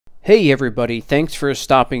Hey everybody, thanks for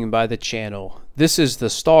stopping by the channel. This is the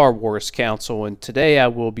Star Wars Council, and today I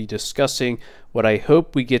will be discussing what I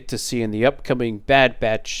hope we get to see in the upcoming Bad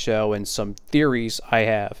Batch show and some theories I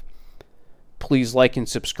have. Please like and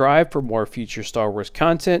subscribe for more future Star Wars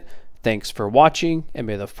content. Thanks for watching, and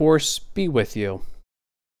may the Force be with you.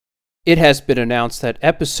 It has been announced that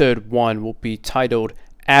Episode 1 will be titled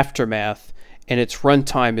Aftermath, and its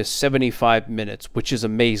runtime is 75 minutes, which is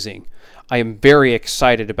amazing. I am very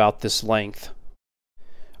excited about this length.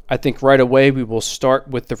 I think right away we will start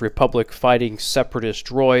with the Republic fighting separatist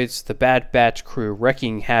droids, the Bad Batch crew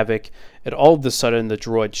wreaking havoc, and all of a sudden the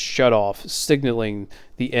droids shut off, signaling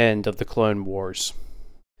the end of the Clone Wars.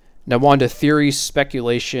 Now on to theories,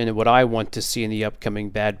 speculation, and what I want to see in the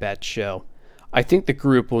upcoming Bad Batch show. I think the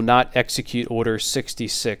group will not execute Order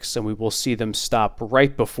 66, and we will see them stop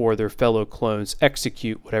right before their fellow clones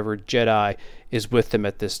execute whatever Jedi is with them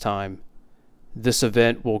at this time. This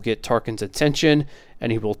event will get Tarkin's attention,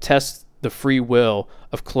 and he will test the free will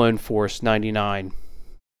of Clone Force 99.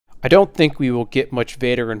 I don't think we will get much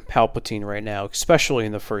Vader and Palpatine right now, especially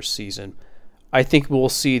in the first season. I think we will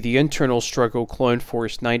see the internal struggle Clone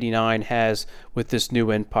Force 99 has with this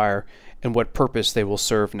new empire, and what purpose they will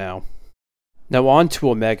serve now. Now on to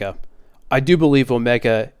Omega. I do believe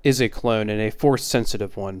Omega is a clone, and a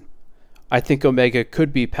Force-sensitive one. I think Omega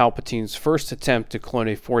could be Palpatine's first attempt to clone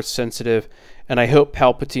a Force-sensitive, and I hope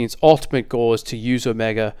Palpatine's ultimate goal is to use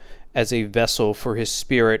Omega as a vessel for his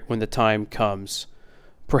spirit when the time comes.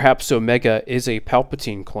 Perhaps Omega is a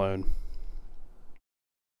Palpatine clone.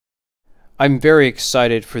 I'm very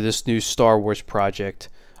excited for this new Star Wars project.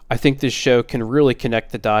 I think this show can really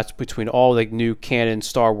connect the dots between all the new canon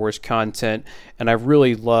Star Wars content, and I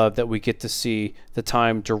really love that we get to see the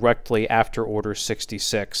time directly after Order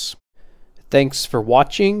 66. Thanks for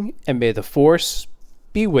watching, and may the Force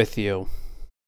be with you.